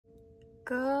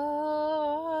Good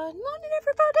morning,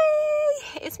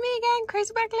 everybody. It's me again,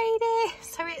 Crazy Bag Lady.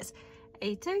 So it's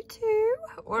 8:02.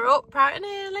 We're up bright and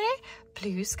early.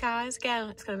 Blue skies again.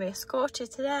 It's going to be a scorcher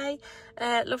today.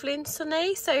 Lovely and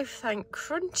sunny. So thank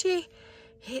crunchy.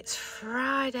 It's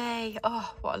Friday.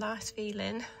 Oh, what a nice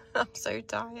feeling. I'm so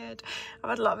tired. I've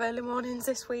had a lot of early mornings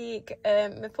this week.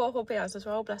 My poor hubby has as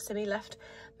well, bless him. He left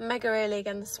mega early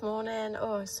again this morning.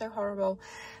 Oh, it's so horrible.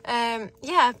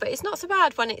 Yeah, but it's not so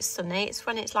bad when it's sunny. It's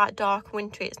when it's like dark and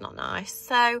wintry, it's not nice.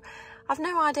 So I've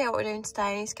no idea what we're doing today.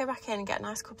 I need to go back in and get a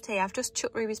nice cup of tea. I've just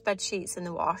chucked Ruby's bed sheets in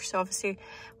the wash. So obviously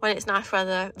when it's nice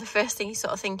weather, the first thing you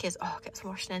sort of think is, oh, get some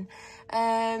washing in.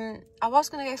 I was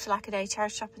going to go for like a day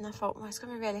charity shopping. I thought, well, it's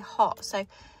going to be really hot. So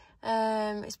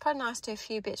it's probably nice to do a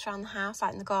few bits around the house,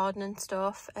 like in the garden and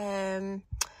stuff. I've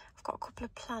got a couple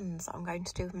of plans that I'm going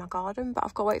to do with my garden, but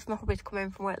I've got to wait for my hubby to come in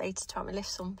from work later to help me lift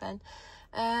something.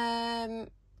 Yeah,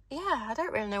 I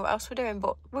don't really know what else we're doing,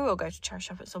 but we will go to charity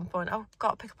shop at some point. I've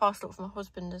got to pick a parcel up for my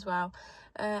husband as well.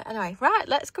 Anyway, right,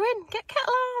 let's go in, get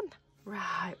kettle on.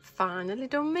 Right, finally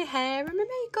done my hair and my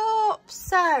makeup.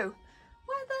 So,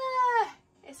 weather.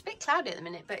 It's a bit cloudy at the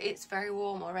minute, but it's very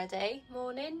warm already.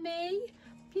 Morning, me.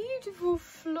 Beautiful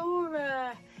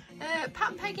Flora. Pat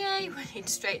and Peggy, we need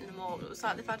to straighten them all. It looks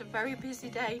like they've had a very busy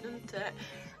day, doesn't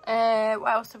it?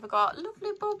 What else have I got?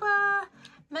 Lovely Bubba.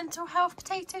 Mental health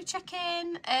potato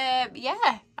check-in.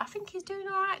 Yeah, I think he's doing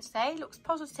all right today. Looks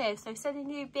positive. So sending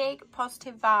you big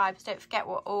positive vibes. Don't forget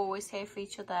we're always here for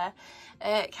each other.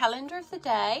 Calendar of the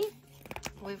day.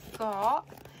 We've got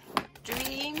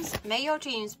dreams. May your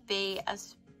dreams be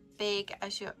as big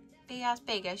as your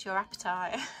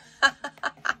appetite.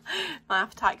 My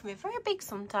appetite can be very big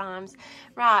sometimes.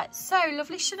 Right, so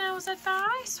lovely Chanel's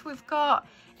advice. We've got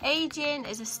aging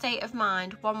is a state of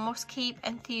mind. One must keep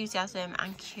enthusiasm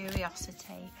and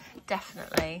curiosity.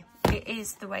 Definitely. It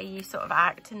is the way you sort of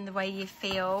act and the way you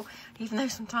feel, even though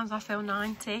sometimes I feel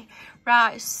 90.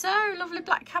 Right, so lovely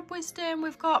Black Cab wisdom.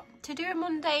 We've got to do a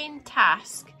mundane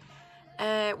task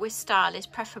with style is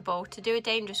preferable to do a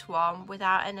dangerous one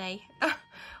without any.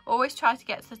 Always try to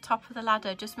get to the top of the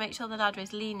ladder. Just make sure the ladder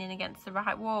is leaning against the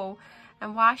right wall.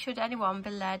 And why should anyone be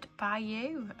led by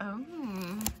you?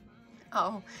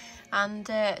 Oh, and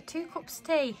 2 cups of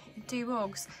tea in 2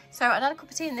 mugs. So I'd had a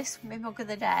cup of tea in this mug of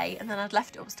the day, and then I'd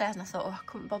left it upstairs, and I thought, oh, I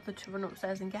couldn't bother to run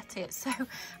upstairs and get it. So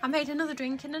I made another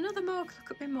drink in another mug.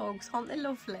 Look at my mugs, aren't they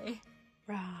lovely?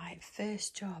 Right,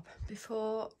 first job.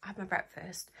 Before I had my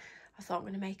breakfast, I thought I'm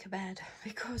going to make a bed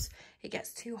because it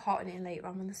gets too hot in here later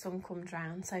on when the sun comes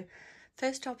round. So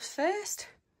first job's first,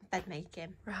 bed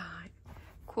making. Right,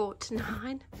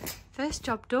 8:45. First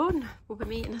job done. We'll be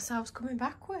meeting ourselves coming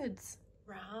backwards.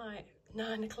 Right,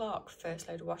 9 o'clock, first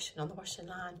load of washing on the washing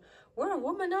line. We're a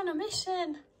woman on a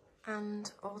mission. And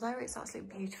although it's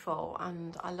absolutely beautiful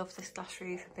and I love this glass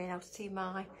roof and being able to see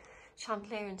my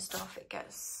chandelier and stuff, it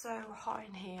gets so hot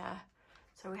in here.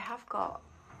 So we have got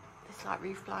this like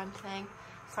roof blind thing,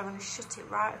 so I'm going to shut it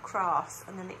right across,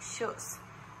 and then it shuts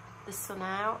the sun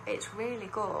out. It's really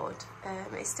good.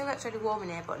 It still gets really warm in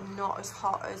here, but not as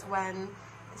hot as when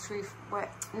this roof,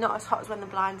 not as hot as when the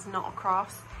blind's not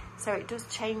across. So it does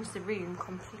change the room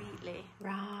completely.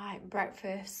 Right,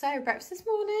 breakfast. So breakfast this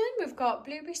morning, we've got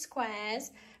blueberry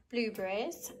squares,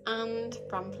 blueberries, and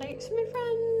bran flakes for my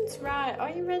friends. Right, are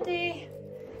you ready?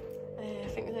 I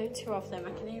think there's only 2 of them.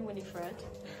 I can hear Winifred.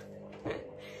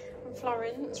 And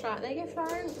Florence. Right, there you go,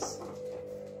 Florence.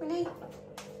 Winnie.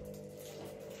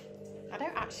 I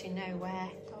don't actually know where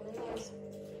Dolly is.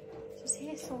 She's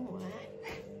here somewhere.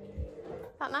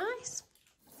 That nice?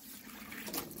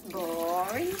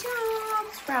 Boring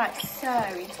jobs. Right, so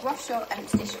you just wash your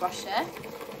empty dishwasher.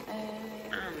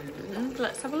 And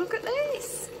let's have a look at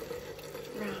this.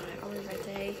 Right, are we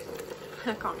ready?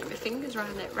 I can't get my fingers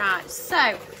around it. Right,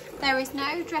 so there is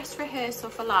no dress rehearsal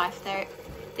for life.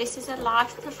 This is a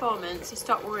live performance, so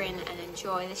stop worrying and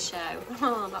enjoy the show.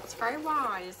 Oh, that's very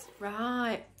wise.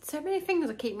 Right, so many things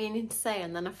I keep meaning to say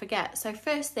and then I forget. So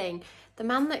first thing, the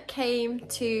man that came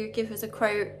to give us a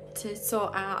quote to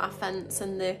sort out our fence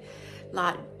and the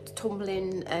like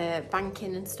tumbling,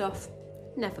 banking and stuff,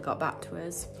 never got back to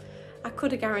us. I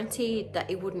could have guaranteed that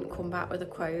he wouldn't come back with a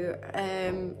quote.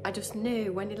 I just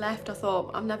knew when he left, I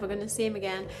thought, I'm never going to see him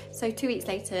again. So 2 weeks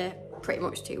later, pretty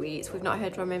much 2 weeks, we've not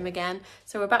heard from him again.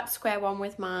 So we're back to square one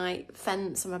with my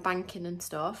fence and my banking and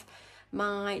stuff.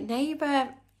 My neighbour,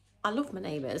 I love my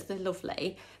neighbours, they're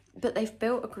lovely, But they've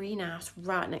built a greenhouse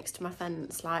right next to my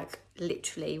fence, like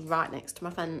literally right next to my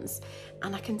fence,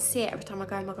 and I can see it every time I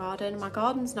go in my garden. My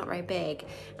garden's not very big,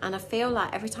 and I feel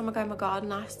like every time I go in my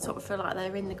garden I sort of feel like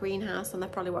they're in the greenhouse and they're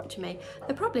probably watching me.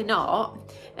 They're probably not,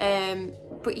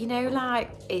 but you know, like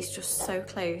it's just so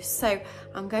close. So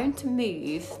I'm going to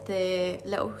move the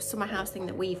little summer house thing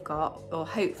that we've got, or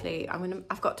hopefully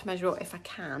I've got to measure up if I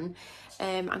can.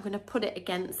 I'm going to put it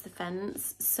against the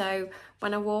fence, so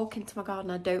when I walk into my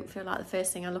garden I don't feel like the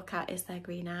first thing I look at is their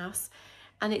greenhouse.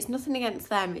 And it's nothing against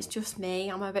them, it's just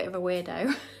me. I'm a bit of a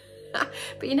weirdo.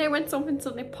 But you know, when something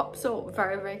suddenly pops up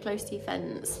very, very close to your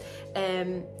fence,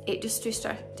 it just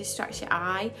distracts your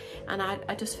eye, and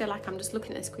I just feel like I'm just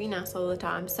looking at this greenhouse all the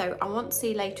time. So I want to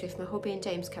see later if my hubby and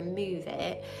James can move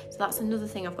it. So that's another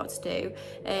thing I've got to do.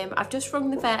 I've just rung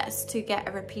the vets to get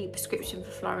a repeat prescription for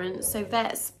Florence. So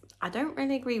vets, I don't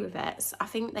really agree with vets. I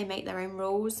think they make their own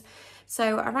rules.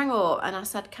 So I rang up and I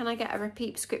said, can I get a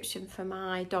repeat prescription for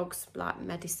my dog's like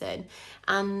medicine?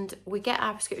 And we get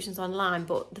our prescriptions online,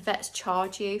 but the vets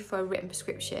charge you for a written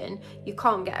prescription. You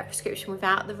can't get a prescription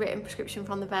without the written prescription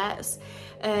from the vets.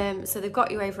 So they've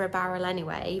got you over a barrel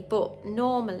anyway, but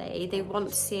normally they want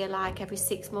to see her like every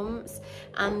 6 months.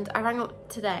 And I rang up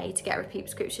today to get a repeat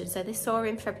prescription. So they saw her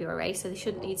in February, so they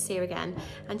shouldn't need to see her again.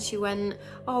 And she went,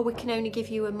 oh, we can only give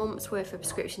you a month's worth of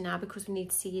prescription now because we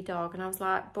need to see your dog. And I was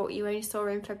like, but you only saw her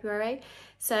in February.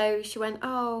 So she went,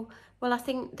 oh, well, I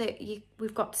think that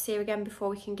we've got to see her again before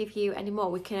we can give you any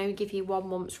more. We can only give you 1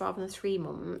 month rather than 3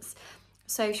 months.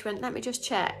 So she went, let me just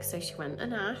check. So she went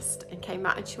and asked and came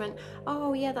back and she went,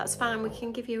 oh yeah, that's fine. We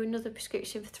can give you another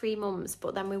prescription for 3 months,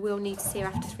 but then we will need to see her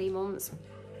after 3 months.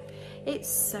 It's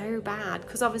so bad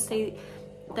because obviously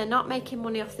they're not making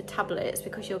money off the tablets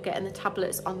because you're getting the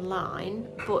tablets online,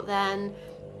 but then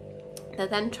they're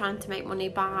then trying to make money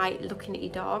by looking at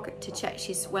your dog to check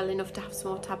she's well enough to have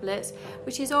some more tablets,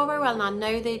 which is all very well. And I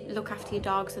know they look after your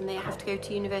dogs and they have to go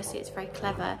to university, it's very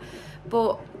clever,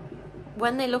 but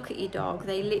when they look at your dog,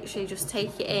 they literally just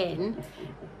take it in,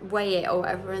 weigh it or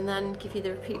whatever, and then give you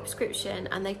the repeat prescription,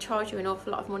 and they charge you an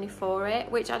awful lot of money for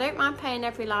it, which I don't mind paying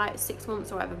every like 6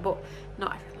 months or whatever, but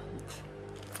not every month.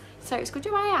 So it's good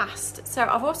I asked. So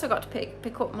I've also got to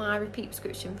pick up my repeat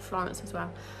prescription for Florence as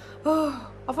well.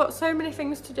 Oh, I've got so many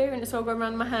things to do and it's all going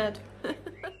around my head.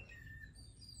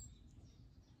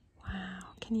 Wow,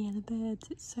 can you hear the birds?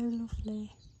 It's so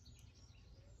lovely.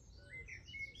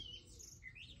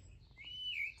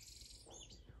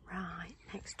 Right,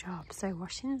 next job. So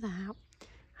washing's out.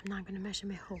 I'm now going to measure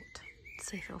my hut to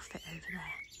see if it'll fit over there.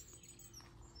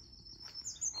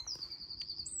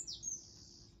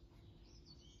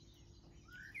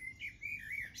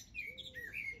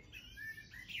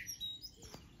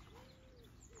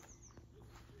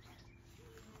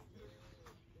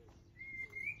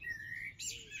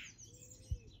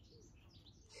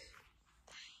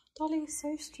 Dolly is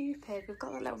so stupid. We've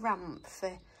got that little ramp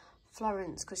for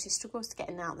Florence because she struggles to get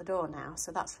in and out the door now.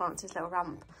 So that's Florence's little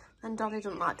ramp. And Dolly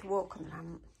doesn't like to walk on the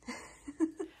ramp.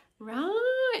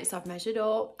 Right, so I've measured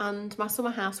up and my summer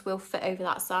house will fit over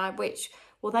that side, which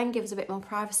will then give us a bit more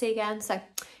privacy again. So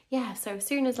yeah, so as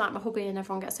soon as like my hubby and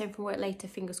everyone gets home from work later,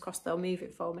 fingers crossed they'll move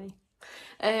it for me.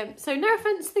 So no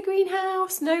offence to the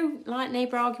greenhouse, no like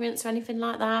neighbour arguments or anything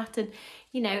like that. And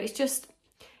you know, it's just,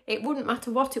 it wouldn't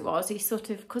matter what it was. You sort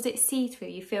of, because it's see-through,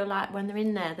 you feel like when they're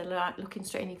in there, they're like looking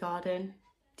straight in your garden.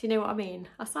 Do you know what I mean?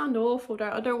 I sound awful,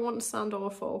 I don't want to sound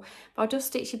awful, but I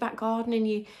just, it's your back garden and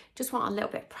you just want a little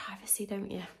bit of privacy,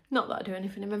 don't you? Not that I do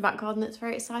anything in my back garden that's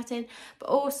very exciting, but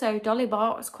also Dolly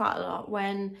barks quite a lot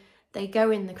when they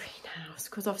go in the greenhouse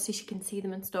because obviously she can see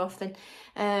them and stuff.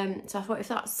 And so I thought if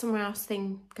that summer house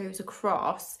thing goes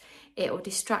across, it will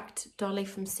distract Dolly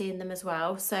from seeing them as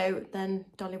well. So then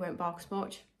Dolly won't bark as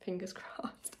much. Fingers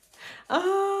crossed.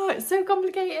 Oh, it's so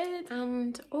complicated.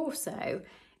 And also,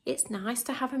 it's nice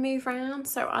to have a move around.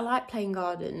 So I like playing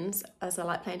gardens as I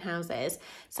like playing houses.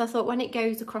 So I thought when it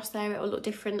goes across there, it'll look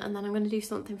different. And then I'm going to do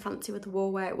something fancy with the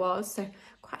wall where it was. So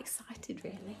quite excited,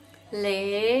 really.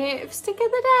 Lipstick of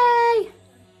the day.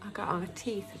 I got on my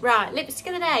teeth. Right, lipstick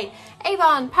of the day.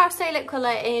 Avon Parasol lip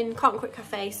colour in Cotton Quick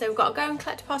Cafe. So we've got to go and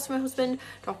collect a parcel from my husband,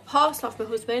 drop a parcel off my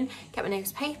husband, get my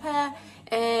nails paper,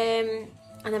 and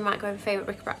then might go over favourite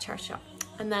bric-a-brac charity shop.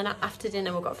 And then after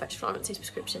dinner we've got to fetch Florence's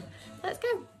prescription. Let's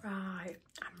go. Right,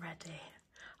 I'm ready.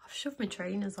 I've shoved my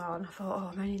trainers on. I thought, oh,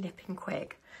 I'm only nipping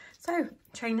quick. So,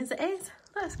 trainers it is.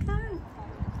 Let's go.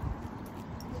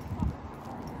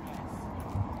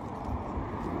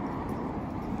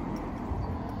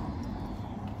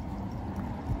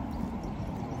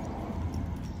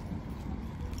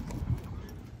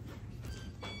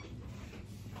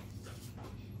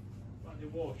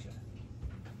 water?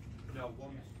 No,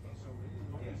 one. So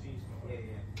what is these for? Yeah,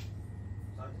 yeah.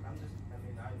 So I'm just, I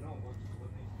mean, I know what needs to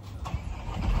be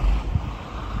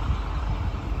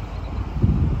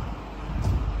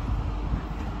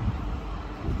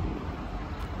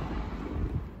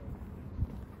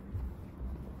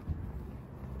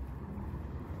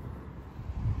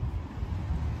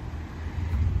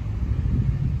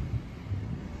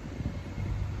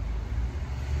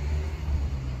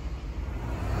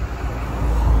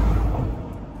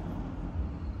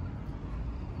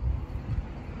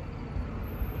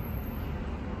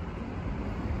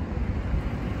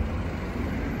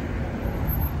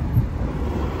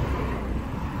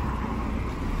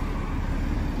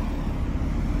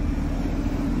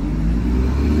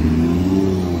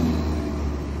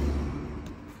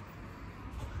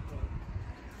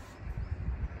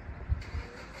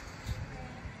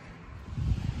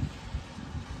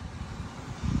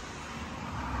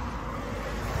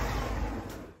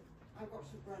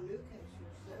brand new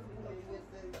cases, so with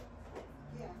the,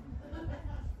 yeah.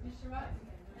 Mr. Right.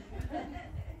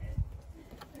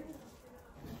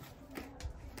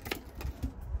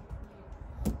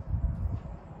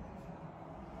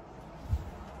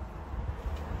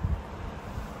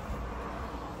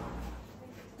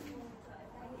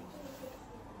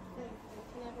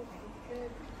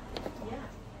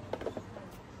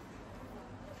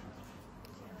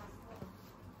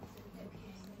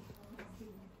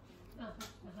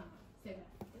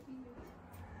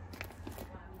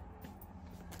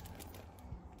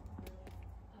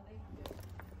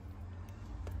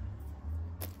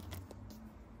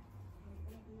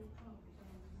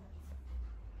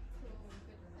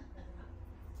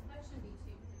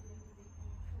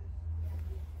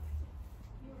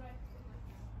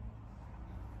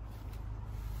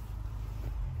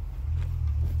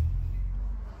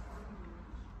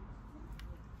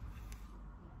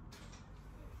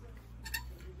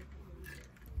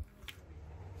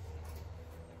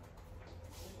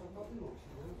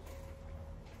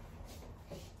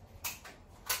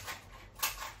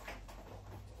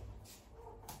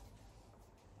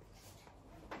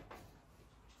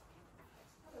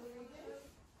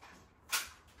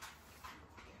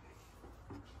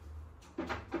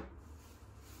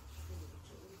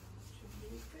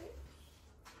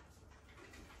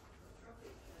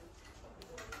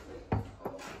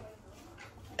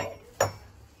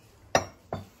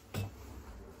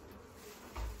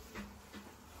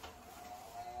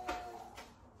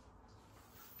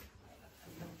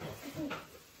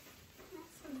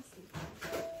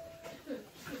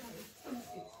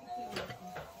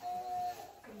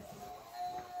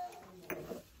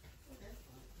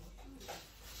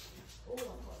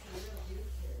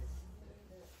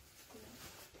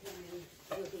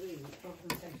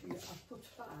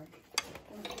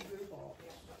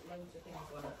 Loads of things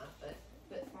went at it,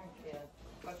 but frankly,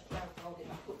 I just told it,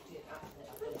 I cooked it after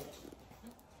I finished.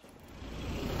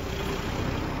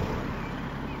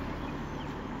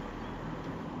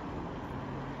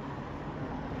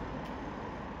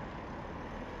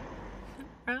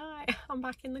 Right, I'm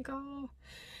back in the car.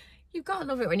 You've got to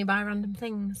love it when you buy random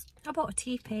things. I bought a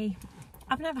teepee.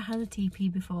 I've never had a teepee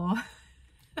before.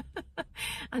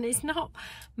 And it's not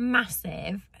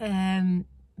massive,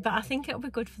 but I think it'll be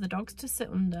good for the dogs to sit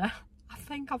under. I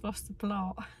think I've lost the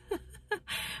plot.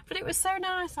 But it was so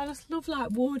nice. I just love like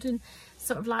wood and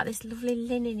sort of like this lovely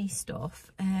linen-y stuff.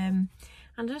 And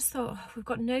I just thought, oh, we've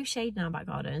got no shade in our back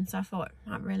garden, so I thought it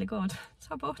might be really good. So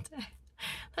I bought it.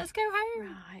 Let's go home.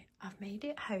 Right, I've made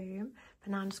it home.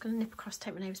 But now I'm just going to nip across,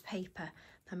 take my neighbour's paper.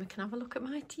 Then we can have a look at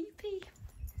my teepee.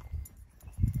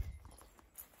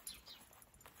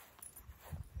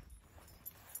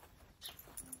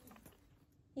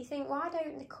 You think, why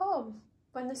don't they come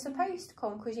when they're supposed to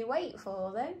come? Because you wait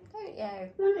for them, don't you?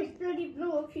 Well, it's bloody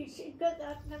blue, she's got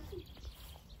that nothing.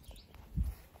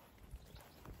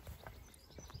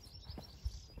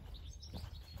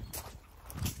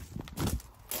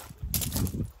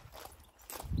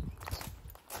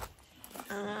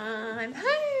 I'm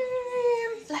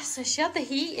home. Bless her, she had the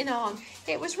heating on.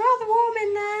 It was rather warm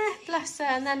in there, bless her.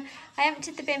 And then I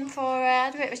emptied the bin for her,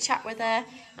 had a bit of a chat with her,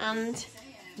 and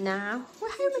now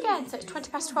we're home again. So it's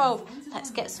 12:20.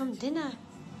 Let's get some dinner.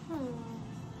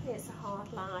 It's a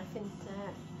hard life, isn't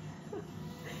it?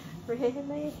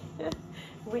 Really?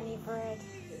 Winnie bread.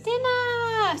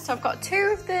 Dinner! So I've got 2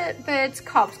 of the birds'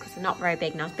 cobs because they're not very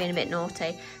big now. I was being a bit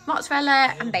naughty.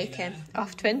 Mozzarella and bacon.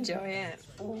 Off to enjoy it.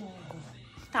 Ooh.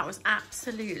 That was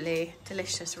absolutely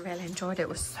delicious. I really enjoyed it. It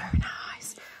was so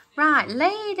nice. Right,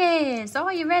 ladies,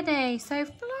 are you ready? So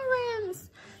Florence,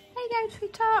 there you go,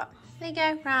 sweetheart. There you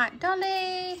go. Right,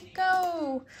 Dolly,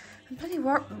 go. Bloody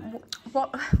what?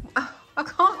 I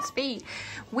can't speak.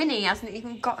 Winnie hasn't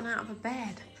even gotten out of her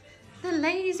bed. The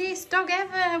laziest dog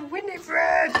ever,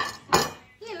 Winifred.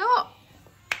 Here, look.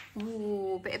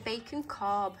 Ooh, bit of bacon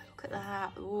cob. Look at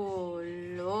that. Oh,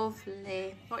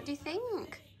 lovely. What do you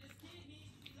think?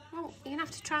 Well, you're gonna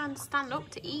have to try and stand up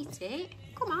to eat it.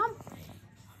 Come on.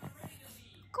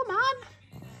 Come on.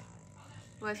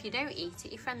 Well, if you don't eat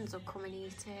it, your friends will come and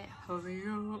eat it. Hurry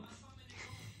up.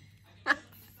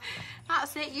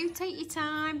 That's it, you take your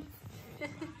time.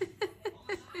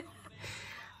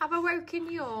 Have I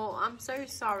woken you up? I'm so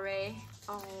sorry.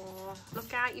 Oh,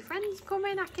 look out, your friend's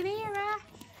coming, I can hear her.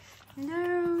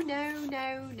 No, no,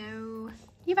 no, no.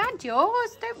 You've had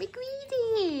yours, don't be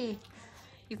greedy.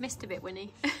 You've missed a bit,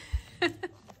 Winnie.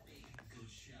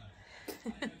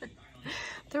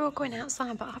 They're all going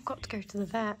outside, but I've got to go to the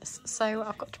vets, so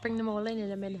I've got to bring them all in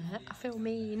a minute. I feel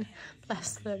mean,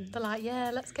 bless them. They're like,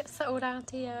 yeah, let's get settled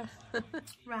out here.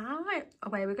 Right,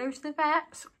 away we go to the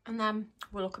vets, and then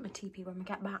we'll look at my TP when we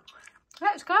get back.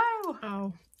 Let's go.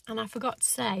 Oh, and I forgot to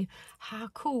say, how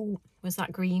cool was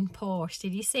that green Porsche?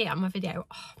 Did you see it on my video?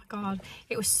 Oh my God,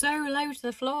 it was so low to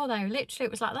the floor though. Literally,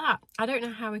 it was like that. I don't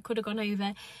know how we could have gone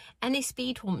over any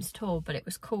speed humps at all, but it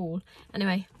was cool.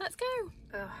 Anyway, let's go.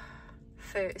 Ugh.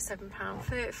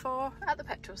 £37.34 at the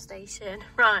petrol station.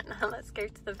 Right, now let's go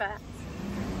to the vet.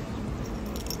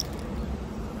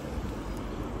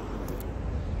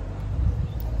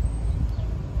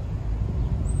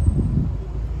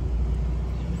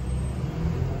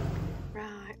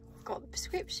 Right, got the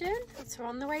prescription, so we're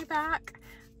on the way back.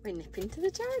 We're nipping to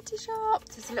the charity shop.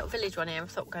 There's a little village one here. I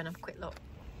thought we'd go and have a quick look.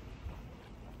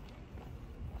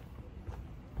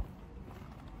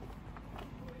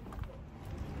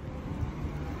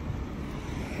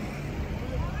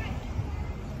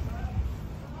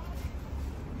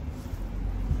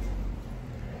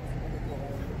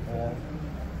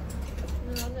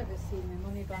 I'll never see my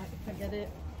money back if I get it.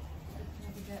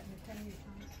 Never get my penny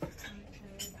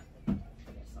back.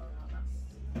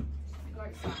 Go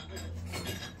outside.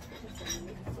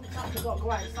 Sometimes I've got to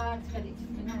go outside to get it to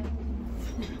my name.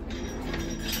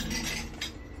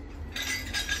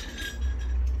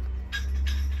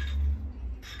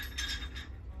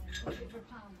 What's it for a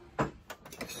pound?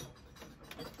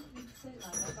 You can say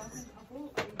that, but I think I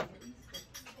bought it at Easter.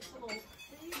 It's all.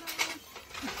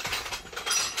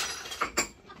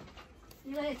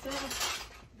 See you later.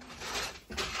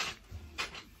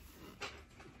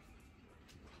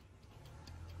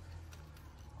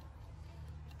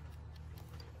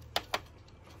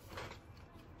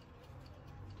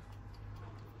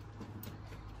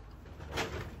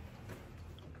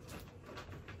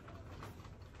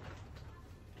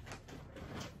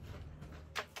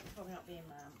 Probably not being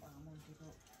well, I'm on give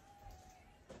up.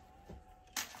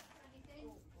 Anything?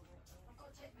 I've got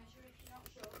a tape measure if you're not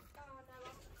sure. Oh no,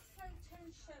 I'm so turned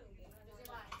showing. Does it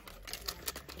like it?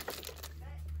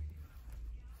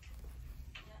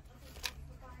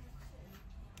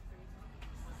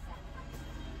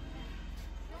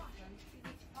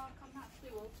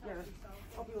 Yeah,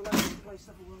 I'll be all over the place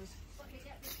otherwise. Let me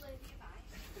get this lady a bag.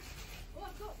 Oh,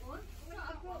 I've got one.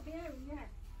 I've brought my own, yeah.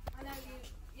 I know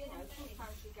you know,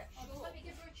 sometimes you get short. Let me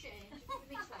give her a change. Give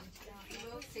me 20.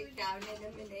 We'll sit down in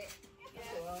a minute. Yeah.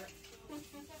 That's all right.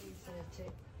 3:30.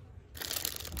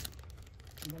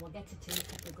 And then we'll get a tea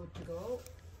if we're good to go.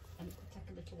 And it could take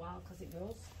a little while because it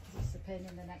does. Because it's a pain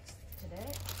in the neck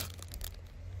today.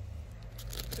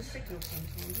 The signal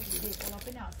sometimes, isn't it? Well, I've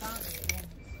been outside with it once.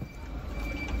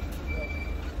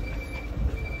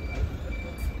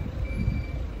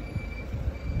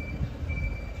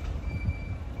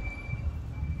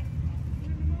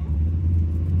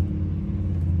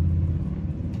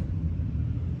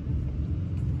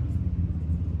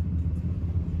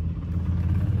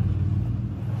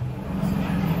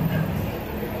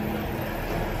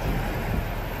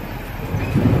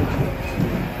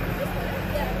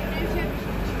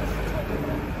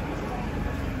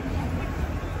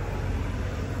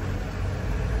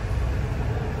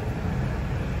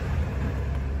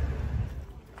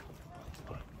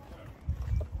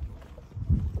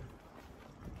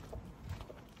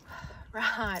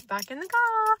 Right, back in the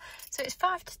car. So it's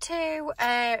 5 to 2,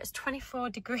 it's 24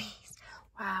 degrees.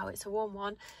 Wow, it's a warm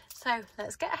one. So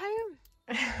let's get home.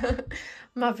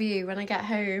 My view when I get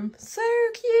home. So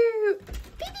cute.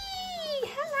 Baby,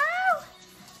 hello.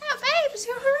 Oh, babes,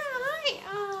 you're alright.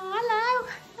 Oh, hello.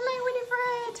 Hello,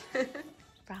 Winifred.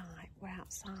 Right, we're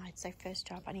outside. So first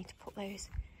job, I need to put those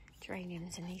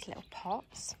geraniums in these little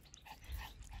pots.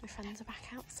 My friends are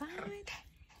back outside.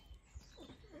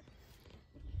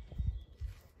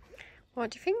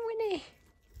 What do you think, Winnie?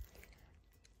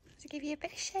 to give you a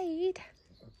bit of shade.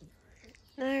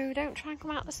 No, don't try and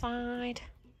come out the side.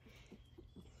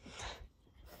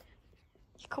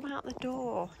 You come out the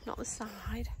door, not the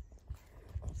side.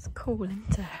 It's cool,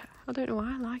 isn't it? I don't know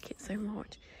why I like it so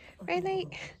much. Really?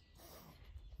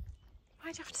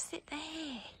 Why'd you have to sit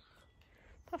there?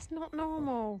 That's not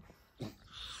normal.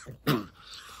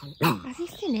 Have you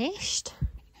finished?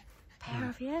 Pair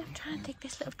of you? I'm trying to dig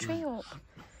this little tree up.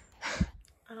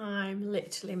 I'm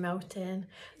literally melting.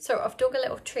 So I've dug a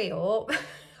little tree up,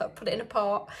 I put it in a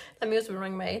pot, then my husband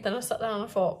rang me, then I sat down and I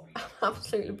thought, I'm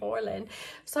absolutely boiling.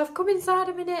 So I've come inside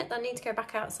a minute, then I need to go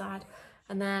back outside.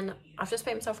 And then I've just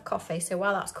made myself a coffee, so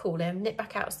while that's cooling, nip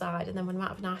back outside, and then when I'm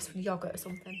out of nice with yoghurt or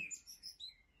something.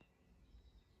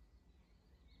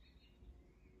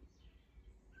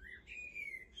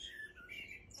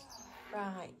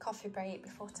 Right, coffee break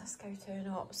before Tesco turn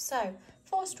up. So,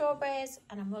 4 strawberries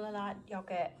and a Muller Light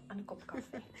yoghurt and a cup of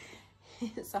coffee.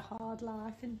 It's a hard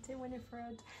life, isn't it,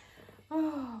 Winifred?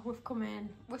 Oh, we've come in.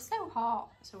 We're so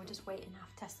hot, so we're just waiting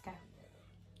after Tesco.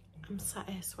 I'm sat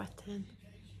here sweating.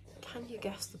 Can you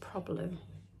guess the problem?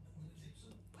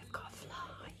 We've got a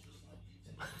fly.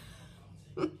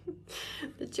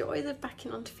 The joys of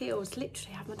backing onto fields.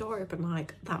 Literally have my door open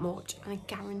like that much and I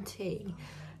guarantee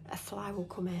a fly will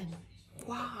come in.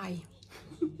 Why?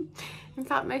 In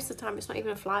fact, most of the time it's not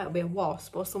even a fly, it'll be a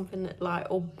wasp or something that like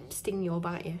will sting you or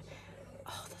bite you.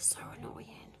 Oh, they're so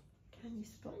annoying. Can you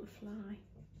spot the fly?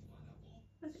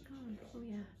 Where's it gone? Oh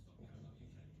yeah,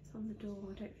 it's on the door. I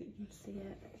don't think you can see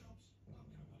it.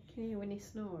 Can you hear when he's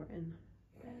snoring?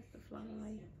 There's the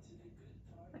fly.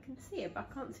 I can see it, but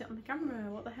I can't see it on the camera.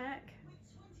 What the heck?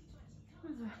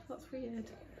 Oh, that's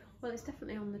weird. Well, it's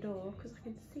definitely on the door because I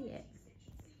can see it.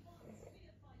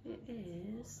 It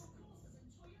is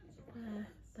there.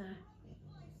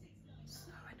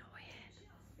 So annoying.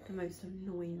 The most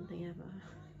annoying thing ever.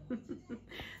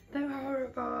 They're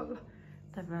horrible.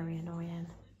 They're very annoying.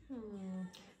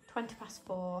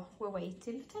 4:20. We're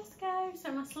waiting for Tesco.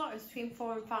 So my slot is between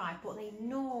 4 and 5, but they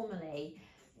normally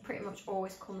pretty much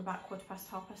always come about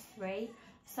 3:15.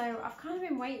 So I've kind of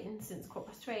been waiting since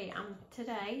 3:15, and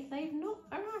today they've not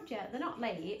arrived yet. They're not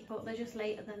late, but they're just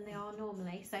later than they are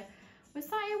normally. So we're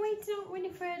sat here waiting on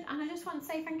Winifred, and I just want to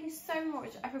say thank you so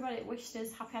much to everybody that wished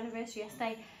us happy anniversary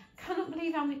yesterday. Cannot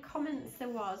believe how many comments there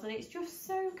was, and it's just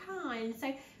so kind.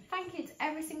 So thank you to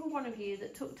every single one of you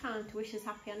that took time to wish us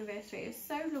happy anniversary. It was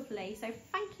so lovely. So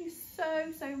thank you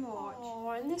so much.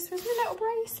 Oh, and this was my little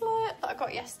bracelet that I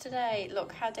got yesterday.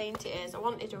 Look how dainty it is. I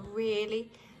wanted a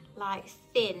really like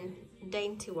thin,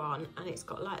 dainty one, and it's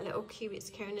got like little cubits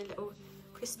carrying little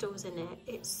crystals in it.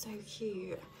 It's so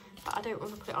cute. But I don't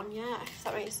want to put it on yet, if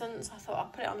that makes sense. I thought I'll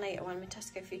put it on later when my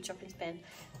Tesco food shopping's been.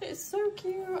 It's so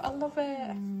cute, I love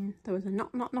it. There was a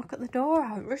knock at the door.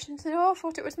 I went rushing to the door,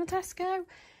 thought it was my Tesco.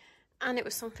 And it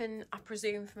was something, I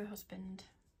presume, for my husband.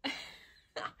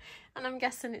 And I'm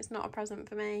guessing it's not a present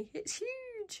for me. It's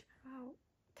huge. Oh,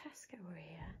 Tesco were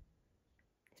here.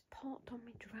 It's parked on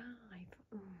my drive.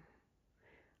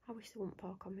 I wish they wouldn't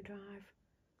park on my drive.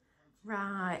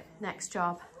 Right, next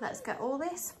job. Let's get all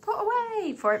this put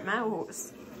away before it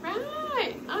melts.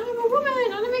 Right, I'm a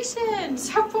woman on a mission.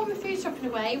 So I've put my food shopping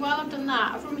away. While I've done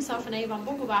that, I've run myself an Avon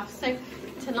bubble bath. So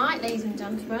tonight, ladies and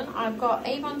gentlemen, I've got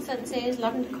Avon Senses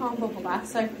Lavender Calm Bubble Bath.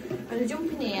 So I'm going to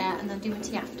jump in here and then do my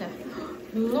tea after.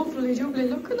 Lovely jubbly,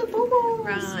 look at the bubbles.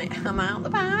 Right, I'm out the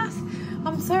bath.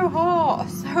 I'm so hot.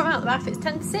 So I'm out the bath. It's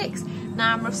 10 to 6.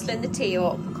 Now I'm rustling the tea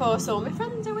up. Of course, all my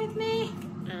friends are with me.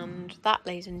 And that,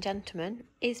 ladies and gentlemen,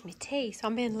 is my tea. So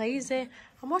I'm being lazy.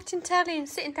 I'm watching telly and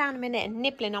sitting down a minute and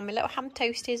nibbling on my little ham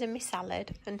toasties and my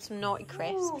salad and some naughty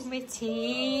crisps. Ooh, my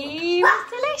tea was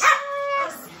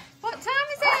delicious. What time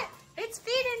is it? It's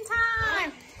feeding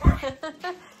time.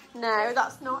 No,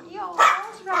 that's not yours.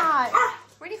 Right.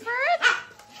 Winifred?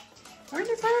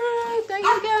 Winifred, there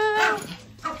you go.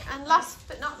 And last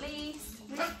but not least,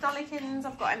 Dollykins.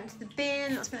 I've got empty the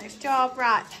bin. That's my next job.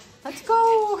 Right, let's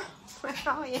go. Where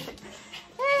are you?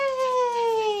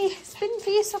 Hey, spin for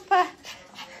your supper.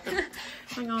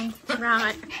 Hang on.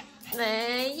 Right,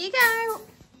 there you go.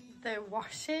 The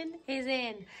washing is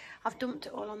in. I've dumped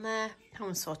it all on there. I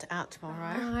want to sort it out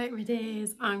tomorrow. Right, my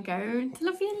dears, I'm going to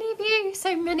love you and leave you.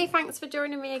 So many thanks for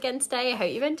joining me again today. I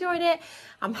hope you've enjoyed it.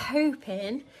 I'm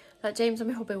hoping that James and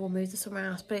my hubby will move to somewhere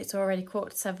else, but it's already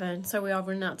 7:15, so we are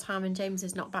running out of time, and James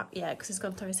is not back yet because he's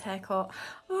gone to have his haircut.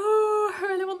 Oh, I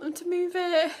really want them to move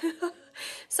it.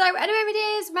 So anyway, my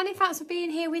dears, many thanks for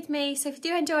being here with me. So if you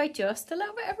do enjoy just a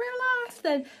little bit of real life,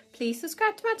 then please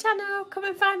subscribe to my channel. Come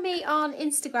and find me on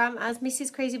Instagram as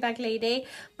Mrs. Crazy Bag Lady.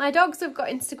 My dogs have got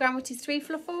Instagram, which is 3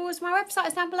 Fluffles. My website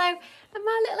is down below, And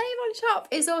my little Avon shop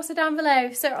is also down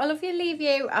below. So I love you, leave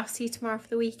you. I'll see you tomorrow for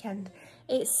the weekend.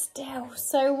 It's still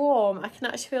so warm. I can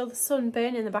actually feel the sun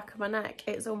burning the back of my neck.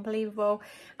 It's unbelievable.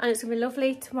 And it's going to be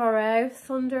lovely tomorrow,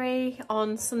 thundery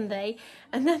on Sunday.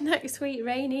 And then next week,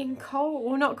 rainy and cold.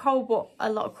 Well, not cold, but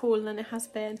a lot cooler than it has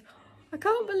been. I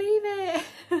can't believe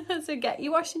it. So get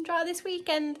your wash and dry this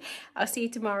weekend. I'll see you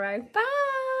tomorrow. Bye.